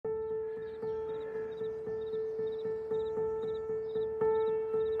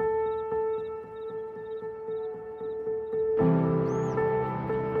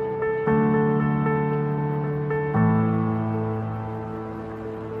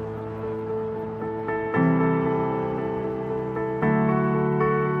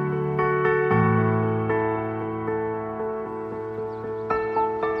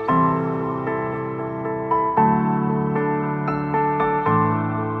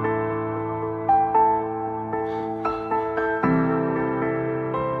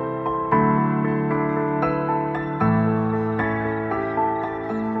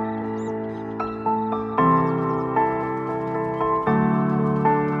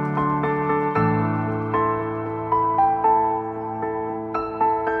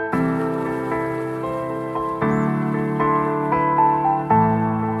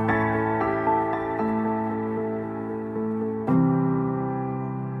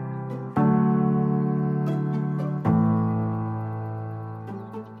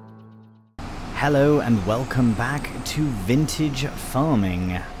Hello and welcome back to Vintage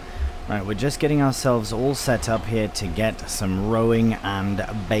Farming. Right, we're just getting ourselves all set up here to get some rowing and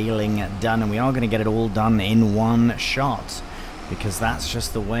baling done, and we are going to get it all done in one shot because that's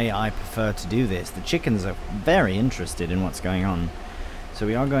just the way I prefer to do this. The chickens are very interested in what's going on. So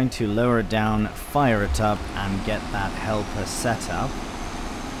we are going to lower it down, fire it up, and get that helper set up.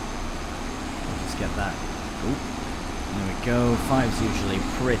 Let's get that. Ooh, there we go. 5's usually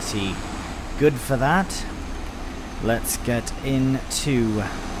pretty good for that. Let's get into...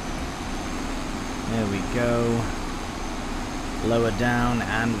 There we go. Lower down,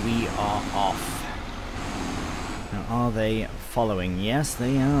 and we are off. Now, are they following? Yes,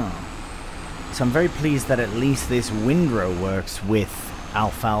 they are. So I'm very pleased that at least this windrow works with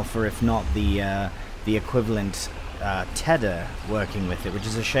ALFALFA, if not the equivalent tedder working with it, which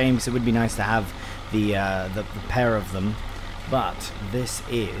is a shame because it would be nice to have the pair of them. But this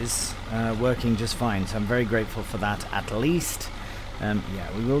is working just fine, so I'm very grateful for that at least. Yeah,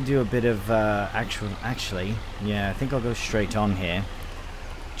 we will do a bit of actually, yeah, I think I'll go straight on here,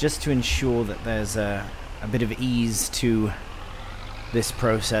 just to ensure that there's a bit of ease to this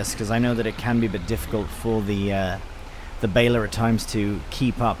process, because I know that it can be a bit difficult for the baler at times to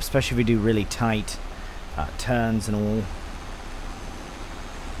keep up, especially if we do really tight turns and all.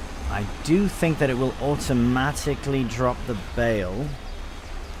 I do think that it will automatically drop the bale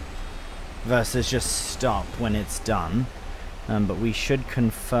versus just stop when it's done. But we should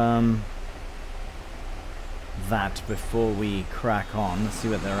confirm that before we crack on. Let's see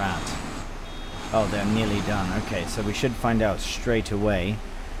what they're at. Oh, they're nearly done. Okay, so we should find out straight away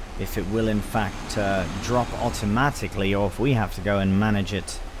if it will in fact drop automatically, or if we have to go and manage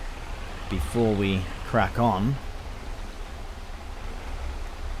it before we crack on.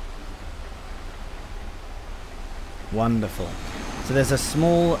 Wonderful. So there's a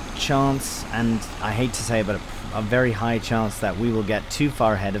small chance, and I hate to say it, but a very high chance that we will get too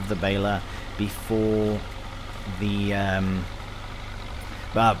far ahead of the baler before the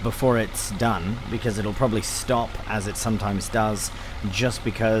before it's done, because it'll probably stop, as it sometimes does, just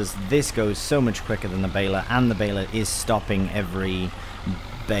because this goes so much quicker than the baler, and the baler is stopping every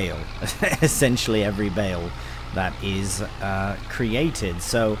bale, essentially every bale that is created.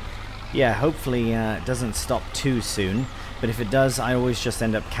 So yeah, hopefully it doesn't stop too soon, but if it does, I always just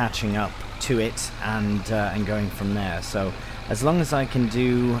end up catching up to it and going from there. So as long as I can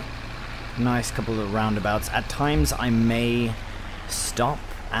do a nice couple of roundabouts, at times I may stop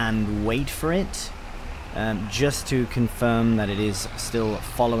and wait for it, just to confirm that it is still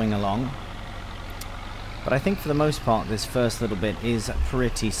following along. But I think for the most part this first little bit is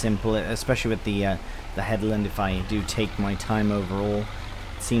pretty simple, especially with the headland. If I do take my time overall,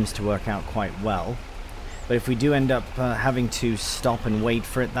 seems to work out quite well. But if we do end up having to stop and wait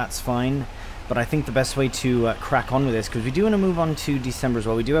for it, that's fine. But I think the best way to crack on with this, because we do want to move on to December as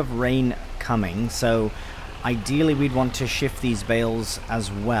well, we do have rain coming, so ideally we'd want to shift these bales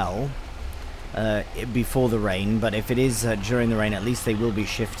as well before the rain. But if it is during the rain, at least they will be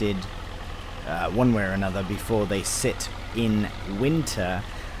shifted one way or another before they sit in winter.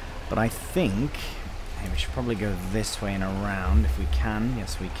 But I think we should probably go this way and around if we can.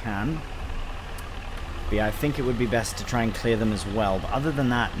 Yes, we can. But yeah, I think it would be best to try and clear them as well. But other than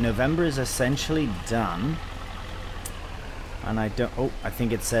that, November is essentially done. And I don't... Oh, I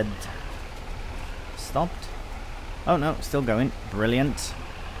think it said... stopped? Oh no, still going. Brilliant.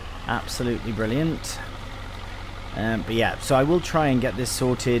 Absolutely brilliant. But yeah, so I will try and get this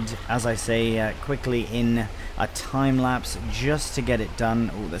sorted, as I say, quickly in a time lapse, just to get it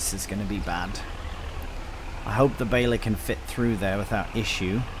done. Oh, this is going to be bad. I hope the baler can fit through there without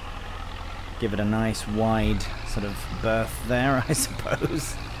issue. Give it a nice wide sort of berth there, I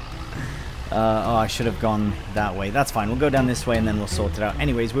suppose. Oh, I should have gone that way. That's fine. We'll go down this way and then we'll sort it out.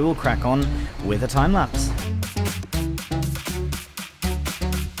 Anyways, we will crack on with a time lapse.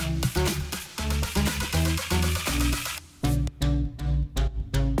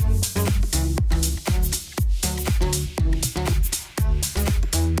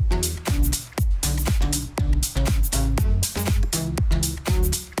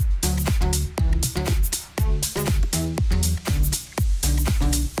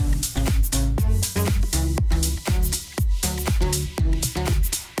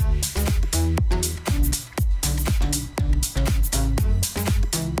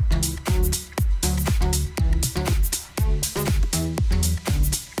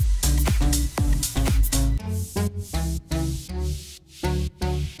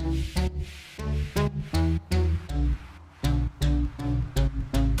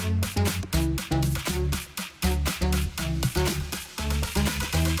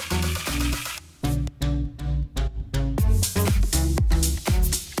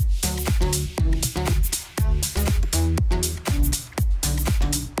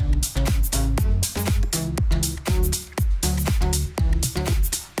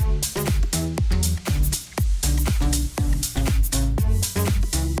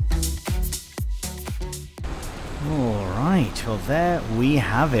 there we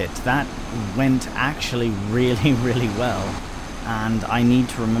have it. That went actually really, really well. And I need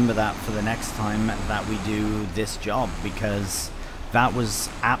to remember that for the next time that we do this job, because that was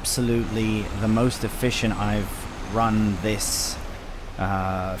absolutely the most efficient I've run this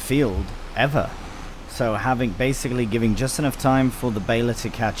field ever. So basically giving just enough time for the baler to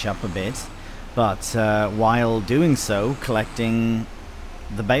catch up a bit, but while doing so, collecting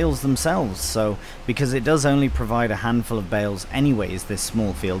the bales themselves. So because it does only provide a handful of bales anyways, this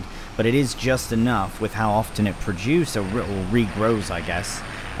small field, but it is just enough with how often it produces or regrows, I guess,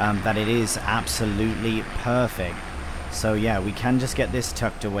 that it is absolutely perfect. So yeah, we can just get this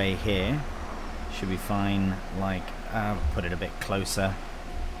tucked away here. Should be fine. Like put it a bit closer,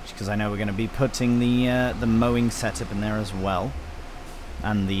 because I know we're going to be putting the mowing setup in there as well,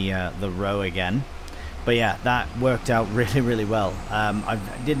 and the row again. But yeah, that worked out really, really well. I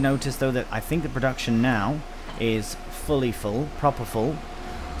did notice though that I think the production now is fully full, proper full.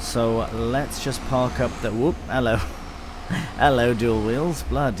 So let's just park up the, whoop, hello. Hello dual wheels,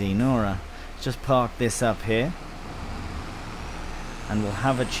 bloody Nora. Just park this up here. And we'll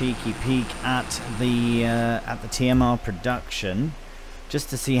have a cheeky peek at the TMR production, just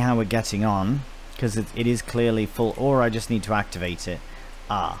to see how we're getting on, because it is clearly full, or I just need to activate it.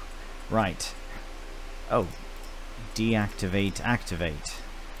 Ah, right. Oh, deactivate, activate.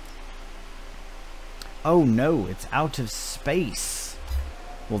 Oh no, it's out of space.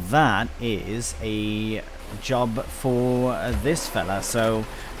 Well, that is a job for this fella, so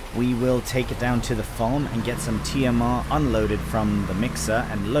we will take it down to the farm and get some TMR unloaded from the mixer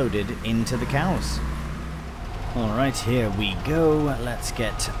and loaded into the cows. Alright, here we go. Let's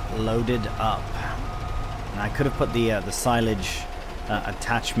get loaded up. And I could have put the silage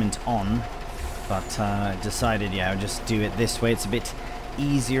attachment on, but decided, yeah, I'll just do it this way. It's a bit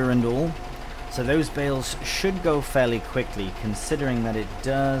easier and all. So those bales should go fairly quickly, considering that it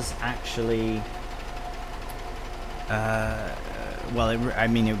does actually... well, I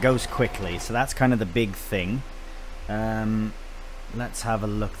mean, it goes quickly, so that's kind of the big thing. Let's have a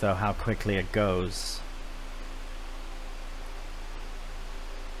look, though, how quickly it goes.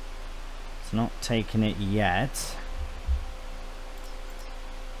 It's not taking it yet.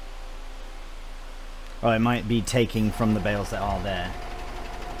 Oh, it might be taking from the bales that are there.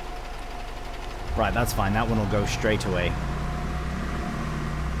 Right, that's fine. That one will go straight away.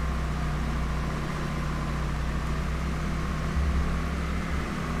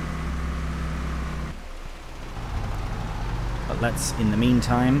 But let's, in the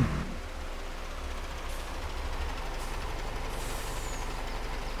meantime,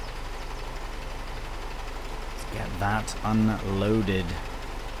 let's get that unloaded.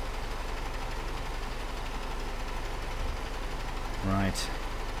 Right.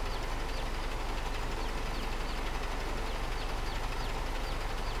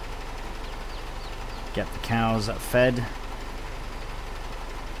 Get the cows fed.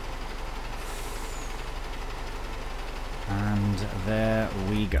 And there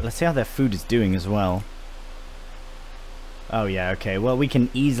we go. Let's see how their food is doing as well. Oh yeah, okay. Well, we can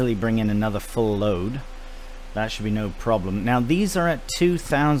easily bring in another full load. That should be no problem. Now, these are at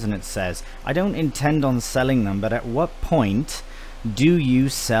 2,000, it says. I don't intend on selling them, but at what point do you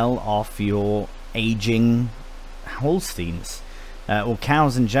sell off your aging Holsteins? Or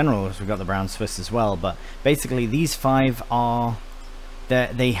cows in general, as we've got the brown Swiss as well. But basically, these 5 are...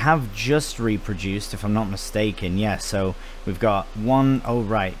 They have just reproduced, if I'm not mistaken. Yeah, so we've got 1... Oh,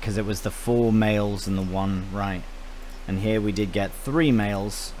 right, because it was the 4 males and the 1... Right. And here we did get 3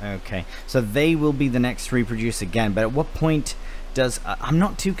 males. Okay, so they will be the next to reproduce again. But at what point does... I'm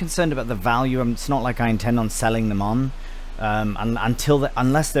not too concerned about the value. It's not like I intend on selling them on.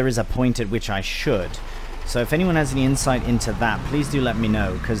 Unless there is a point at which I should. So if anyone has any insight into that, please do let me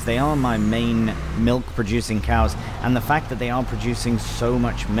know, because they are my main milk producing cows, and the fact that they are producing so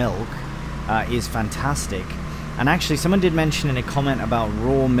much milk is fantastic. And actually, someone did mention in a comment about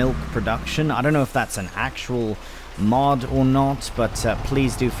raw milk production. I don't know if that's an actual mod or not, but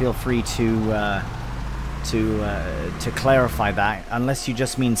please do feel free to clarify that, unless you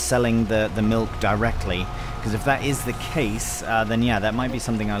just mean selling the milk directly, because if that is the case, then yeah, that might be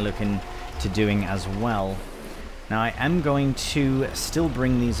something I look into doing as well. Now, I am going to still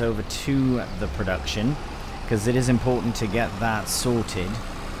bring these over to the production, because it is important to get that sorted.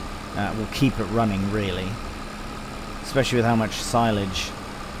 We'll keep it running, really, especially with how much silage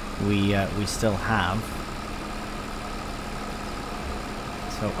we still have.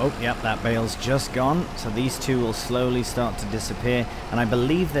 So, oh, yep, that bale's just gone. So these 2 will slowly start to disappear, and I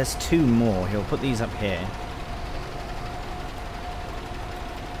believe there's 2 more. He'll put these up here.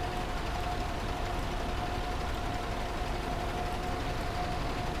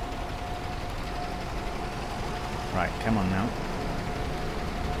 Right, come on now.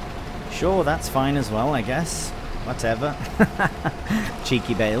 Sure, that's fine as well, I guess. Whatever.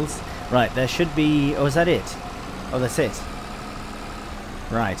 Cheeky bales. Right, there should be... Oh, is that it? Oh, that's it.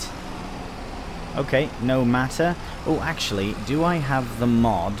 Right. Okay, no matter. Oh, actually, do I have the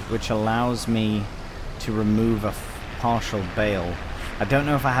mod which allows me to remove a partial bale? I don't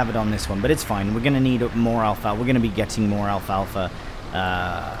know if I have it on this one, but it's fine. We're going to need more alfalfa. We're going to be getting more alfalfa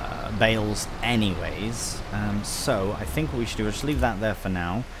bales anyways. So I think what we should do is just leave that there for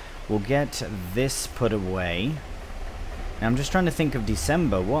now. We'll get this put away. Now I'm just trying to think of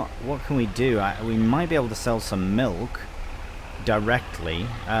December. What can we do? We might be able to sell some milk directly,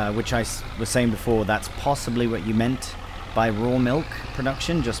 which I was saying before, that's possibly what you meant by raw milk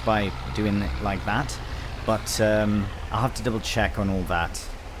production, just by doing it like that. But I'll have to double check on all that.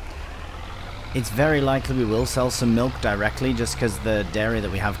 It's very likely we will sell some milk directly, just because the dairy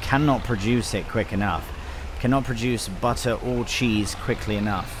that we have cannot produce it quick enough. Cannot produce butter or cheese quickly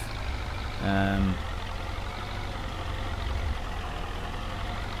enough.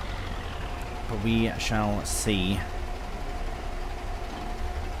 But we shall see.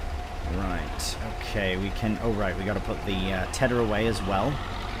 Right, okay, we can... Oh, right, we got to put the tedder away as well.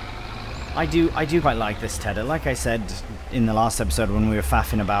 I do quite like this tedder. Like I said in the last episode when we were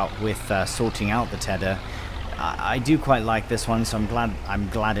faffing about with sorting out the tedder, I do quite like this one, so I'm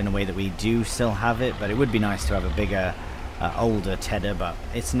glad in a way that we do still have it, but it would be nice to have a bigger, older tedder, but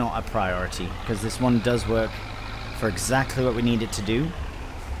it's not a priority, because this one does work for exactly what we need it to do.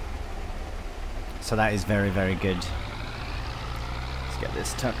 So that is very, very good. Let's get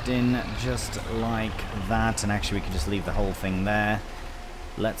this tucked in just like that, and actually we can just leave the whole thing there.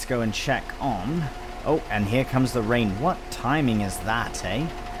 Let's go and check on... Oh, and here comes the rain. What timing is that, eh?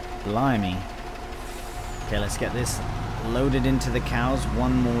 Blimey. Okay, let's get this loaded into the cows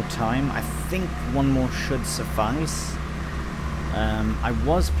one more time. I think one more should suffice. I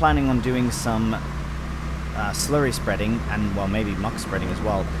was planning on doing some slurry spreading, and, well, maybe muck spreading as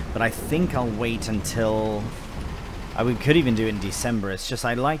well. But I think I'll wait until... we could even do it in December. It's just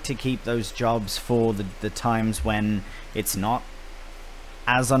I like to keep those jobs for the times when it's not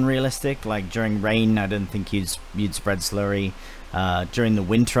as unrealistic. Like during rain, I don't think you'd spread slurry. During the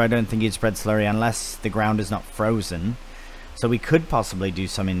winter, I don't think you'd spread slurry unless the ground is not frozen. So we could possibly do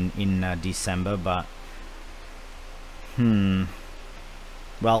some in December, but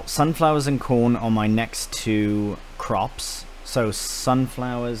well, sunflowers and corn are my next two crops. So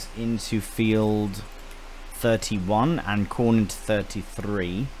sunflowers into field 31 and corn into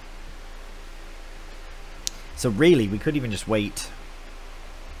 33. So really, we could even just wait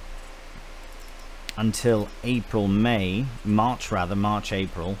until March,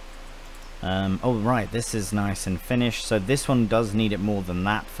 April. Oh right, this is nice and finished. So this one does need it more than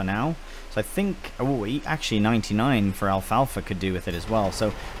that for now. So I think, actually 99 for alfalfa could do with it as well.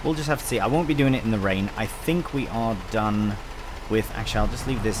 So we'll just have to see. I won't be doing it in the rain. I think we are done with, actually I'll just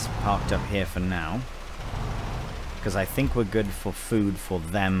leave this parked up here for now, because I think we're good for food for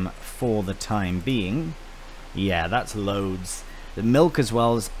them for the time being. Yeah, that's loads. The milk as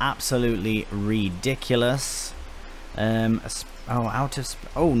well is absolutely ridiculous. Oh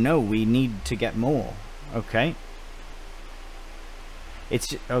no, we need to get more. Okay.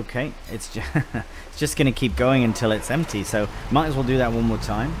 It's okay. It's just gonna keep going until it's empty. So might as well do that one more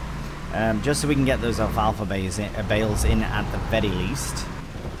time, just so we can get those alfalfa bales in at the very least.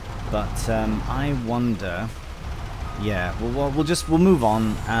 But I wonder. Yeah, we'll move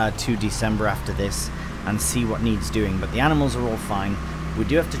on to December after this and see what needs doing. But the animals are all fine. We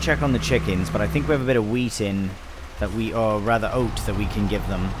do have to check on the chickens, but I think we have a bit of wheat in that or rather oat that we can give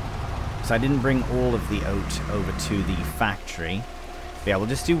them. So I didn't bring all of the oat over to the factory. But yeah, we'll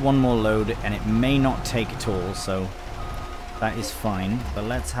just do one more load, and it may not take at all, so that is fine. But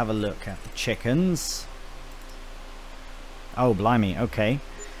let's have a look at the chickens. Oh, blimey, okay.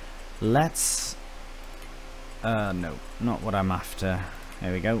 Let's... no, not what I'm after.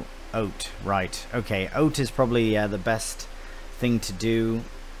 There we go. Oat, right. Okay, oat is probably the best thing to do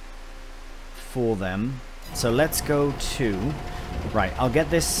for them. So let's go to... Right, I'll get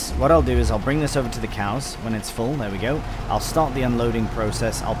this... What I'll do is I'll bring this over to the cows when it's full. There we go. I'll start the unloading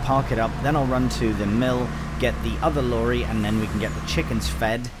process. I'll park it up. Then I'll run to the mill, get the other lorry, and then we can get the chickens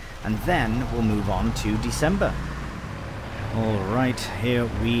fed. And then we'll move on to December. Alright, here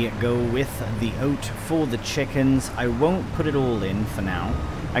we go with the oat for the chickens. I won't put it all in for now.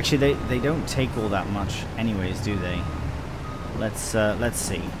 Actually, they don't take all that much anyways, do they? Let's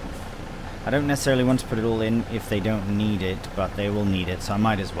see. I don't necessarily want to put it all in if they don't need it, but they will need it, so I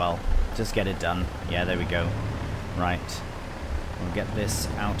might as well just get it done. Yeah, there we go. Right. We'll get this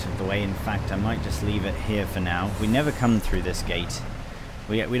out of the way. In fact, I might just leave it here for now. We never come through this gate.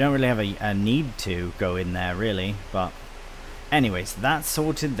 We don't really have a need to go in there, really. But anyways, that's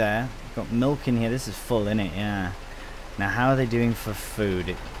sorted there. We've got milk in here. This is full, isn't it? Yeah. Now, how are they doing for food?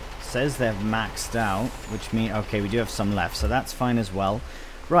 It says they're maxed out, which means... Okay, we do have some left, so that's fine as well.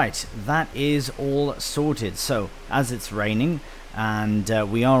 Right, that is all sorted. So, as it's raining, and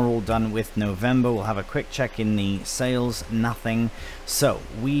we are all done with November, we'll have a quick check in the sales. Nothing. So,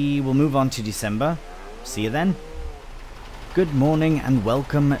 we will move on to December. See you then. Good morning and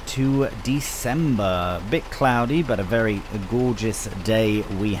welcome to December. A bit cloudy, but a very gorgeous day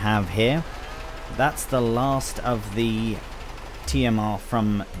we have here. That's the last of the TMR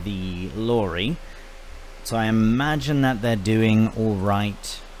from the lorry. So I imagine that they're doing all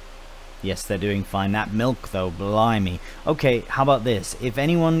right. Yes, they're doing fine. That milk, though, blimey. Okay, how about this? If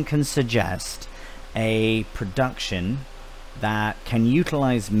anyone can suggest a production that can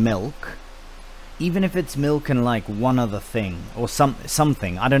utilize milk, even if it's milk and like one other thing or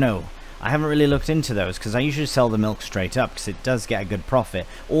something, I don't know. I haven't really looked into those because I usually sell the milk straight up because it does get a good profit,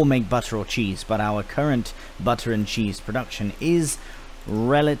 or make butter or cheese. But our current butter and cheese production is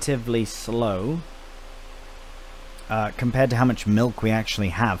relatively slow compared to how much milk we actually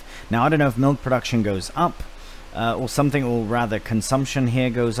have. Now, I don't know if milk production goes up or something, or rather consumption here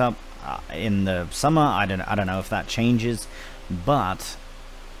goes up in the summer. I don't know if that changes, but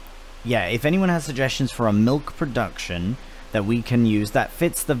yeah, if anyone has suggestions for a milk production that we can use that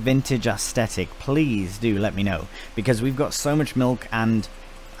fits the vintage aesthetic, please do let me know, because we've got so much milk, and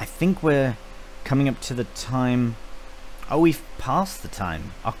I think we're coming up to the time... Oh, we've passed the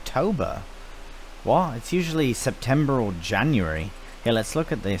time. October. What? It's usually September or January. Here, let's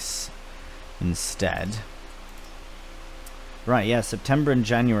look at this instead. Right, yeah, September and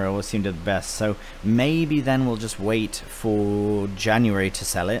January always seem to be the best, so maybe then we'll just wait for January to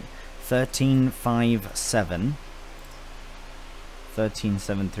sell it. 1357,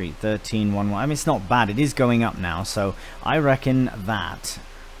 1373, 1311. I mean, it's not bad. It is going up now, so I reckon that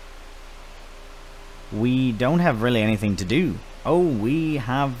we don't have really anything to do. Oh, we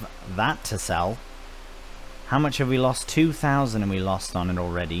have that to sell. How much have we lost? 2,000, and we lost on it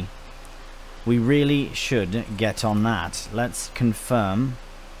already. We really should get on that. Let's confirm.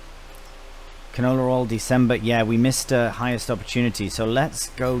 Canola oil, December. Yeah, we missed a highest opportunity, so let's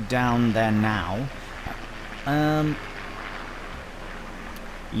go down there now.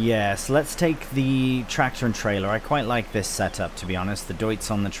 Yes, let's take the tractor and trailer. I quite like this setup, to be honest. The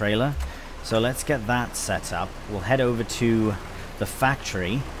Deutz on the trailer. So let's get that set up. We'll head over to the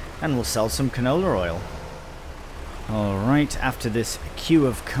factory and we'll sell some canola oil. Alright, after this queue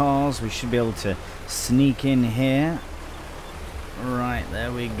of cars, we should be able to sneak in here. Right,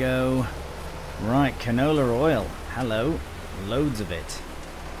 there we go. Right, canola oil. Hello. Loads of it.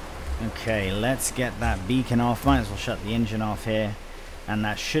 Okay, let's get that beacon off. Might as well shut the engine off here. And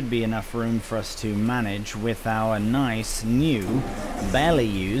that should be enough room for us to manage with our nice new, barely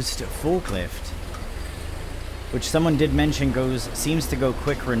used forklift. Which someone did mention seems to go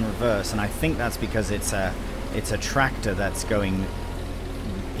quicker in reverse, and I think that's because it's a tractor that's going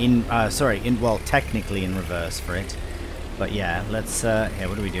in, well, technically in reverse for it. But yeah, let's, here,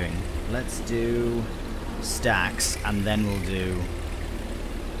 what are we doing? Let's do stacks, and then we'll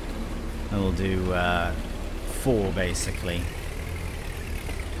do 4, basically.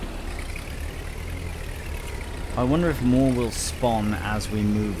 I wonder if more will spawn as we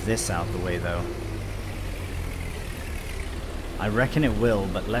move this out the way, though. I reckon it will,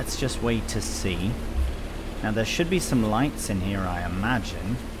 but let's just wait to see. Now, there should be some lights in here, I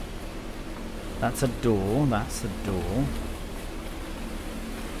imagine. That's a door, that's a door.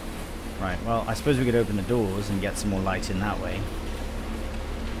 Right, well, I suppose we could open the doors and get some more light in that way.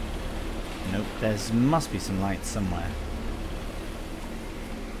 Nope, there must be some lights somewhere.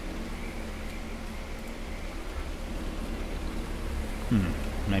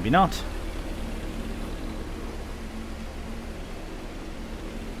 Maybe not.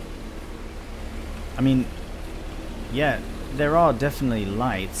 I mean, yeah, there are definitely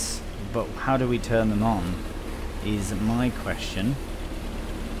lights, but how do we turn them on is my question.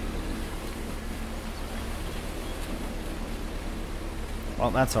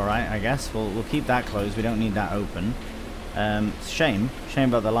 Well, that's alright, I guess. We'll keep that closed. We don't need that open. Shame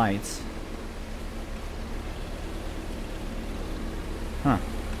about the lights. Huh.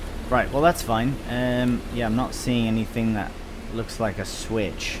 Right, well that's fine. Yeah, I'm not seeing anything that looks like a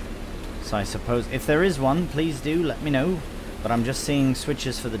switch. So I suppose, if there is one, please do let me know. But I'm just seeing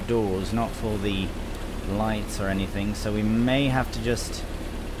switches for the doors, not for the lights or anything. So we may have to just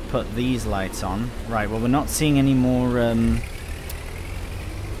put these lights on. Right, well we're not seeing any more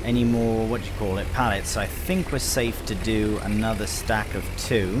any more, what do you call it, pallets. So I think we're safe to do another stack of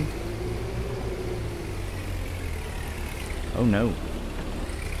 2. Oh no.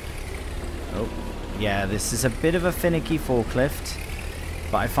 Oh, yeah, this is a bit of a finicky forklift,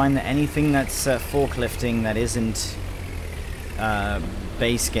 but I find that anything that's forklifting that isn't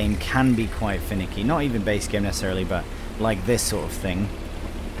base game can be quite finicky. Not even base game necessarily, but like this sort of thing.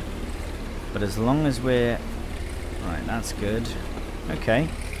 But as long as we're... Right, that's good. Okay,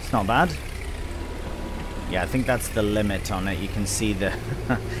 it's not bad. Yeah, I think that's the limit on it. You can see the...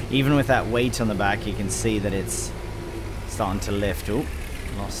 even with that weight on the back, you can see that it's starting to lift. Oh,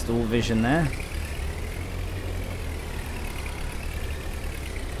 lost all vision there.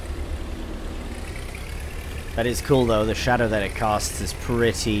 That is cool though, the shadow that it casts is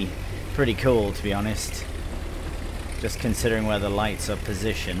pretty cool, to be honest. Just considering where the lights are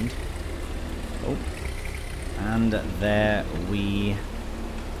positioned. Oh, and there we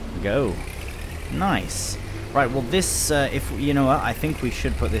go. Nice. Right, well this, if you know what, I think we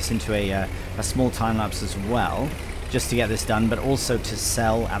should put this into a small time lapse as well, just to get this done, but also to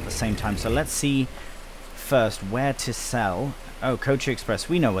sell at the same time. So let's see first where to sell. Oh, Kochi Express,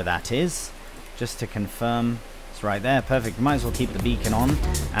 we know where that is. Just to confirm, it's right there. Perfect. Might as well keep the beacon on,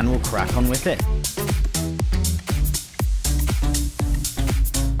 and we'll crack on with it.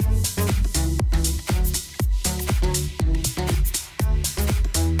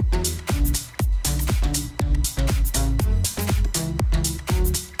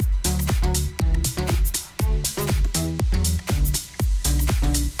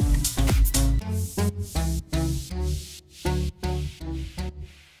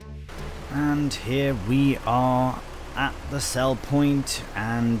 And here we are at the sell point,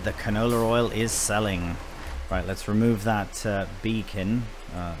 and the canola oil is selling. Right, let's remove that beacon.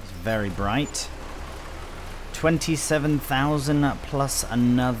 It's very bright. 27,000 plus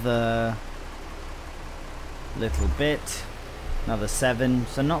another little bit, another 7.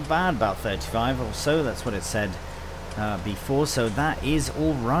 So not bad, about 35 or so. That's what it said before. So that is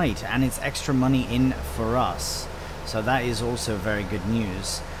all right, and it's extra money in for us. So that is also very good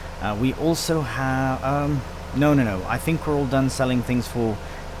news. We also have, no, I think we're all done selling things for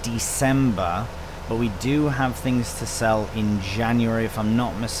December, but we do have things to sell in January, if I'm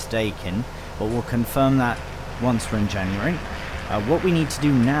not mistaken, but we'll confirm that once we're in January. What we need to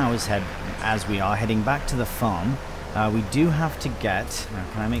do now is as we are heading back to the farm, we do have to get, now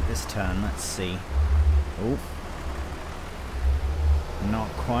can I make this turn? Let's see. Oh, not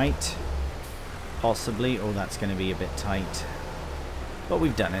quite, possibly. Oh, that's going to be a bit tight. But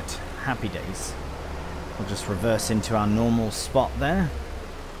we've done it. Happy days. We'll just reverse into our normal spot there.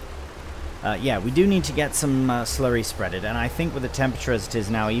 Yeah, we do need to get some slurry spreaded, and I think with the temperature as it is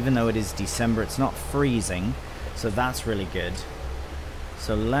now, even though it is December, it's not freezing, so that's really good.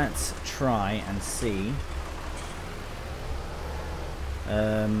 So let's try and see.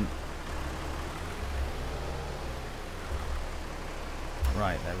 Right,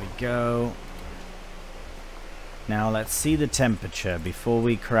 there we go. Now let's see the temperature before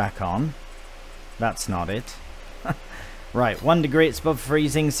we crack on. That's not it. Right, 1 degree, it's above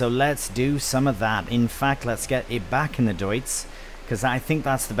freezing, so let's do some of that. In fact, let's get it back in the Deutz, because I think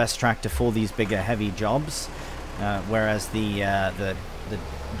that's the best tractor for these bigger, heavy jobs. Whereas the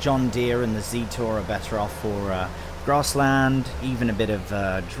John Deere and the Z-Tour are better off for grassland, even a bit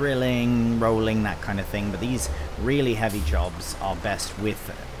of drilling, rolling, that kind of thing. But these really heavy jobs are best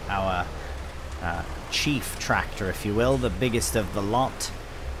with our chief tractor, if you will, the biggest of the lot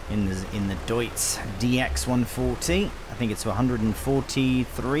in the Deutz DX140. I think it's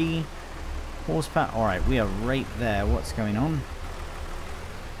 143 horsepower. All right, we are right there. What's going on?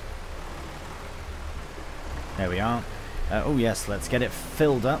 There we are. Oh yes, let's get it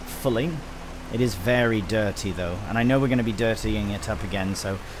filled up fully. It is very dirty though, and I know we're going to be dirtying it up again,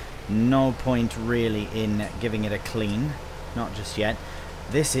 so no point really in giving it a clean, not just yet.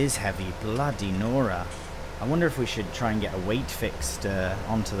 This is heavy, bloody Nora. I wonder if we should try and get a weight fixed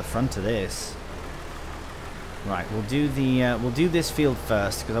onto the front of this. Right, we'll do this field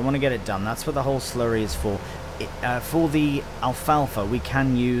first, because I want to get it done. That's what the whole slurry is for. For the alfalfa, we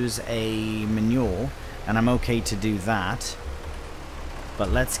can use a manure, and I'm okay to do that.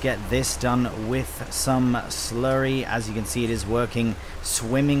 But let's get this done with some slurry. As you can see, it is working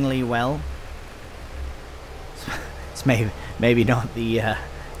swimmingly well. It's maybe not the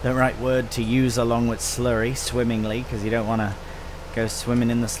right word to use along with slurry, swimmingly, because you don't want to go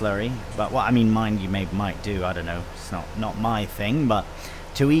swimming in the slurry. But what I mean, mind you might do, I don't know. It's not my thing, but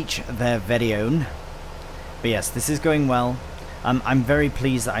to each their very own. But yes, this is going well. I'm very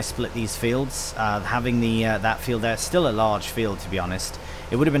pleased that I split these fields. Having the that field there, still a large field to be honest.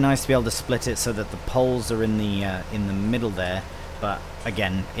 It would have been nice to be able to split it so that the poles are in the middle there. But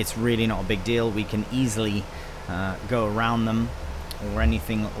again, it's really not a big deal. We can easily go around them or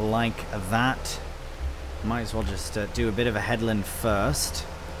anything like that. Might as well just do a bit of a headland first.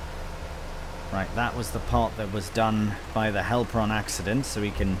 Right, that was the part that was done by the helper on accident, so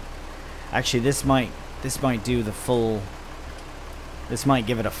we can... Actually, this might do the full... This might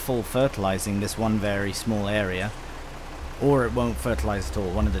give it a full fertilizing, this one very small area. Or it won't fertilize at all,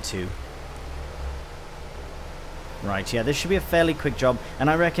 one of the two. Right, yeah, this should be a fairly quick job. And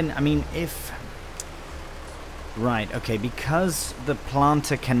I reckon, I mean, if... Right, okay, because the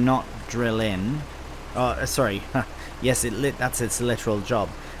planter cannot drill in... sorry, yes, that's its literal job.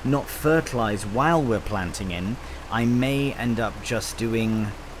 Not fertilize while we're planting in, I may end up just doing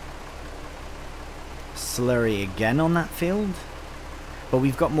slurry again on that field. But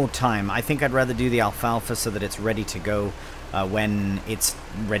we've got more time. I think I'd rather do the alfalfa so that it's ready to go when it's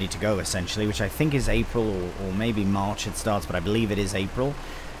ready to go, essentially, which I think is April or maybe March it starts, but I believe it is April.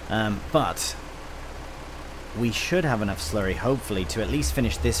 But we should have enough slurry, hopefully, to at least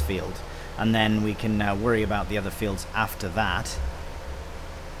finish this field, and then we can worry about the other fields after that.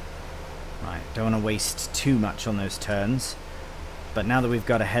 Right, don't want to waste too much on those turns. But now that we've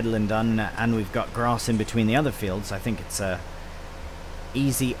got a headland done and we've got grass in between the other fields, I think it's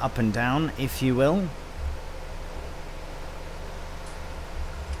easy up and down, if you will.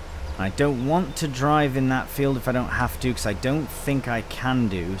 I don't want to drive in that field if I don't have to, because I don't think I can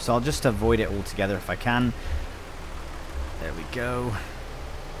do. So I'll just avoid it altogether if I can. There we go.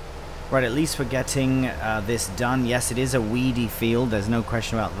 Right, at least we're getting this done. Yes, it is a weedy field, there's no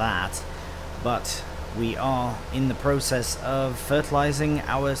question about that. But we are in the process of fertilizing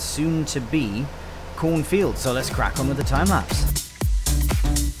our soon-to-be cornfield. So let's crack on with the time-lapse.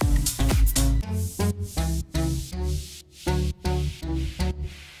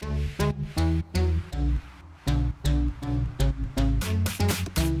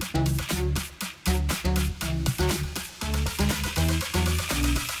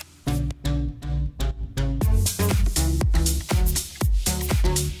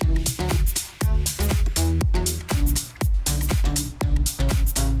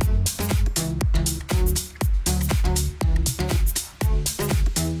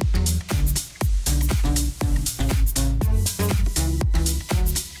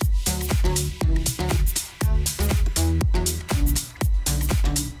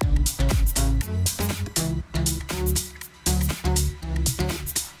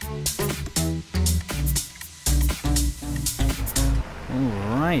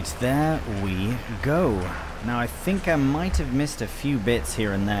 Right, there we go. Now I think I might have missed a few bits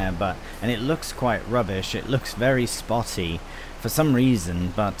here and there, and it looks quite rubbish. It looks very spotty for some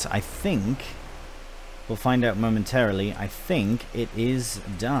reason, but I think we'll find out momentarily. I think it is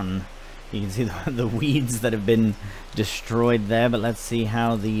done. You can see the weeds that have been destroyed there, but let's see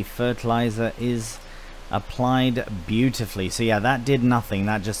how the fertilizer is applied beautifully. So yeah, that did nothing,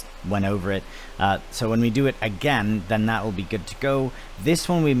 that just went over it. So when we do it again, then that will be good to go. This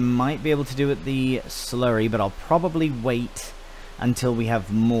one we might be able to do at the slurry, but I'll probably wait until we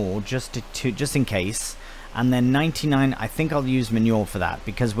have more, just in case. And then 99, I think I'll use manure for that,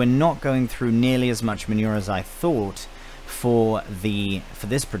 because we're not going through nearly as much manure as I thought for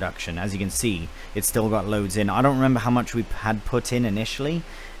this production. As you can see, it's still got loads in. I don't remember how much we had put in initially.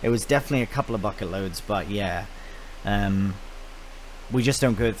 It was definitely a couple of bucket loads, but yeah, we just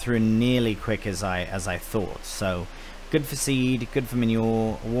don't go through nearly quick as I thought. So good for seed, good for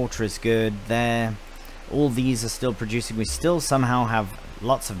manure, water is good there. All these are still producing. We still somehow have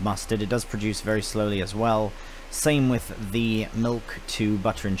lots of mustard. It does produce very slowly as well. Same with the milk to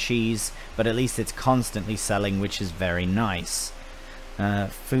butter and cheese, but at least it's constantly selling, which is very nice.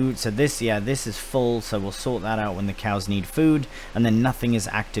 Food, so this is full, so we'll sort that out when the cows need food. And then nothing is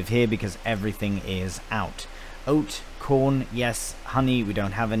active here because everything is out. Oat, corn, yes. Honey, we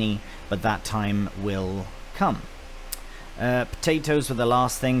don't have any, but that time will come. Potatoes were the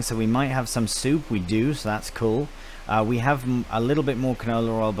last thing, so we might have some soup. We do, so that's cool. We have a little bit more canola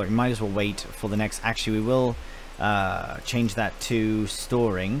oil, but we might as well wait for the next. Actually, we will change that to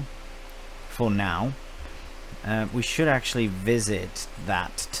storing for now. We should actually visit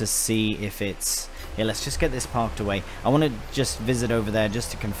that to see if it's... Yeah, let's just get this parked away. I want to just visit over there just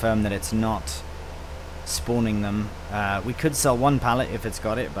to confirm that it's not spawning them. We could sell one pallet if it's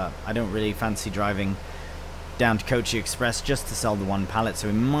got it, but I don't really fancy driving down to Kochi Express just to sell the one pallet, so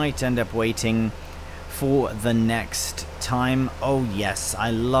we might end up waiting for the next time. Oh yes,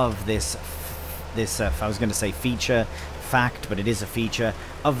 I love this I was going to say feature, fact, but it is a feature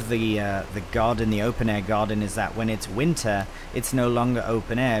of the garden, the open air garden, is that when it's winter, it's no longer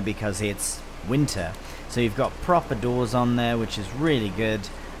open air because it's winter. So you've got proper doors on there, which is really good.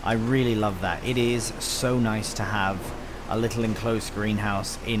 I really love that. It is so nice to have a little enclosed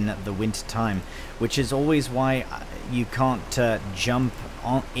greenhouse in the winter time, which is always why you can't jump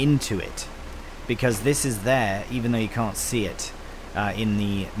into it, because this is there even though you can't see it in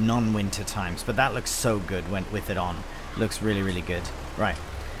the non-winter times. But that looks so good with it on. Looks really, really good. Right,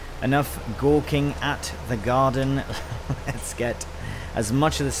 enough gawking at the garden. Let's get as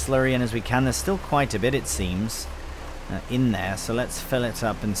much of the slurry in as we can. There's still quite a bit, it seems, in there, so let's fill it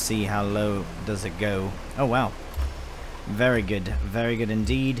up and see how low does it go. Oh wow, very good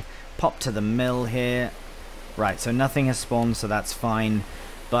indeed. Pop to the mill here. Right, so nothing has spawned, so that's fine.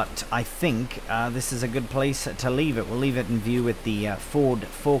 But I think this is a good place to leave it. We'll leave it in view with the Ford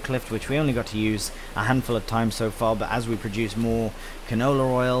forklift, which we only got to use a handful of times so far. But as we produce more canola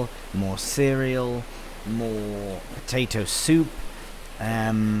oil, more cereal, more potato soup,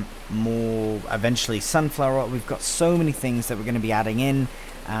 more eventually sunflower oil, we've got so many things that we're going to be adding in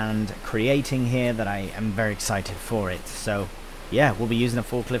and creating here that I am very excited for it. So yeah, we'll be using a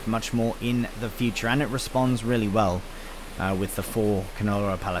forklift much more in the future, and it responds really well with the 4 canola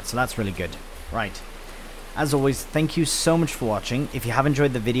oil pellets, so that's really good. Right, as always, thank you so much for watching. If you have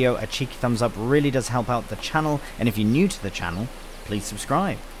enjoyed the video, a cheeky thumbs up really does help out the channel, and if you're new to the channel, please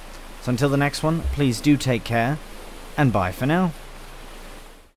subscribe. So until the next one, please do take care, and bye for now.